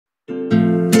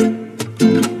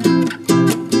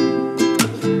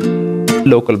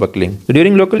local buckling. So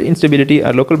during local instability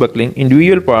or local buckling,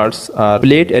 individual parts or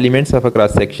plate elements of a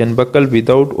cross section buckle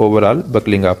without overall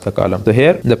buckling of the column. So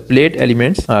here the plate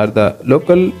elements are the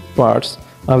local parts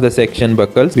of the section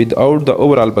buckles without the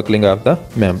overall buckling of the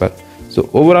member. So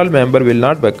overall member will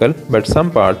not buckle, but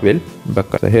some part will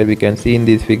buckle. So here we can see in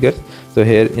these figures. So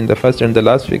here in the first and the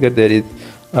last figure there is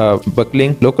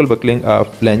buckling, local buckling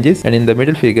of flanges, and in the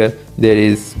middle figure there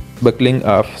is buckling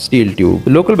of steel tube.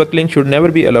 Local buckling should never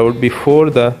be allowed before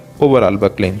the overall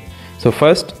buckling. So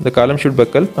first the column should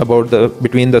buckle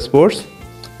between the supports,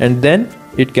 and then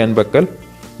it can buckle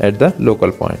at the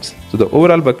local points. So the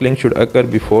overall buckling should occur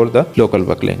before the local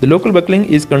buckling. The local buckling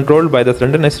is controlled by the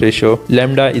slenderness ratio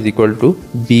lambda is equal to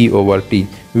B over T,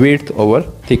 width over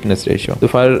thickness ratio. So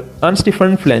for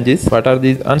unstiffened flanges, what are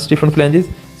these unstiffened flanges?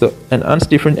 So an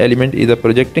unstiffened element is a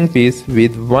projecting piece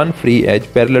with one free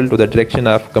edge parallel to the direction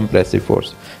of compressive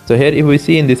force. So here if we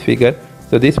see in this figure,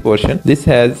 so this portion, this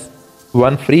has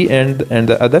one free end and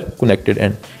the other connected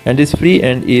end, and this free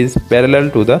end is parallel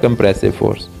to the compressive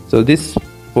force. So this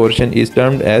portion is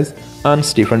termed as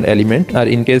unstiffened element, or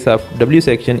in case of W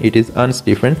section it is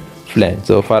unstiffened flange.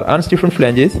 So for unstiffened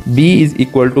flanges, B is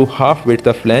equal to half width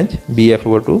of flange, BF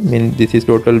over 2, means this is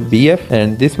total BF,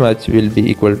 and this much will be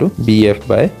equal to BF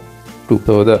by 2.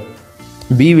 So the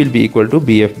B will be equal to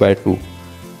BF by 2,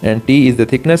 and T is the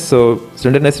thickness, so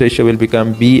slenderness ratio will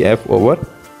become BF over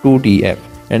 2TF,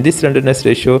 and this slenderness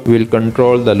ratio will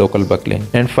control the local buckling.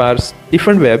 And for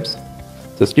stiffened webs,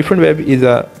 so stiffened web is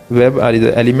a web or is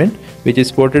an element which is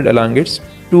supported along its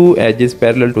two edges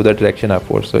parallel to the direction of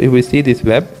force. So if we see this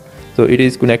web, so it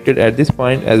is connected at this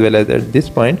point as well as at this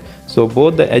point. So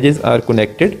both the edges are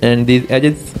connected, and these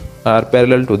edges are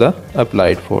parallel to the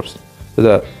applied force. So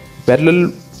the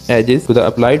parallel edges to the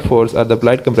applied force or the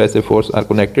applied compressive force are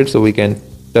connected, so we can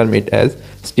term it as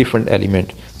stiffened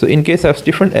element. So in case of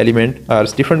stiffened element or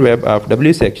stiffened web of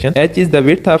W section, H is the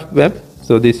width of web.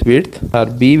 So this width or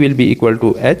B will be equal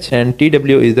to H, and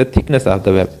TW is the thickness of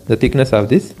the web, the thickness of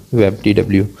this web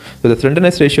TW. So the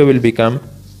slenderness ratio will become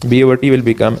B over T will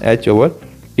become H over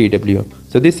TW.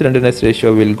 So this slenderness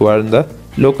ratio will govern the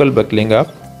local buckling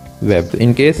of web.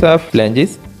 In case of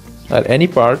flanges or any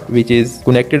part which is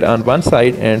connected on one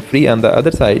side and free on the other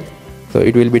side, so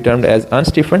it will be termed as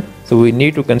unstiffened. So we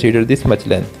need to consider this much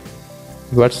length.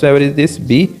 Whatsoever is this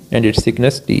B and its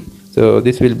thickness T. So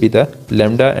this will be the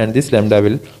lambda, and this lambda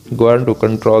will go on to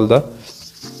control the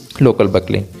local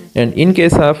buckling. And in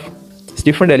case of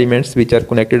stiffened elements which are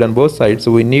connected on both sides,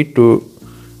 so we need to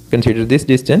consider this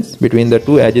distance between the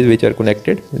two edges which are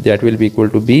connected, that will be equal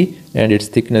to B and its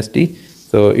thickness T.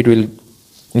 So it will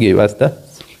give us the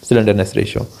slenderness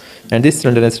ratio, and this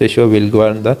slenderness ratio will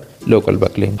govern the local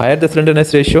buckling. Higher the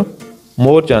slenderness ratio,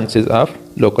 more chances of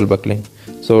local buckling.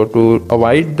 So to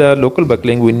avoid the local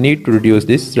buckling, we need to reduce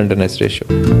this slenderness ratio.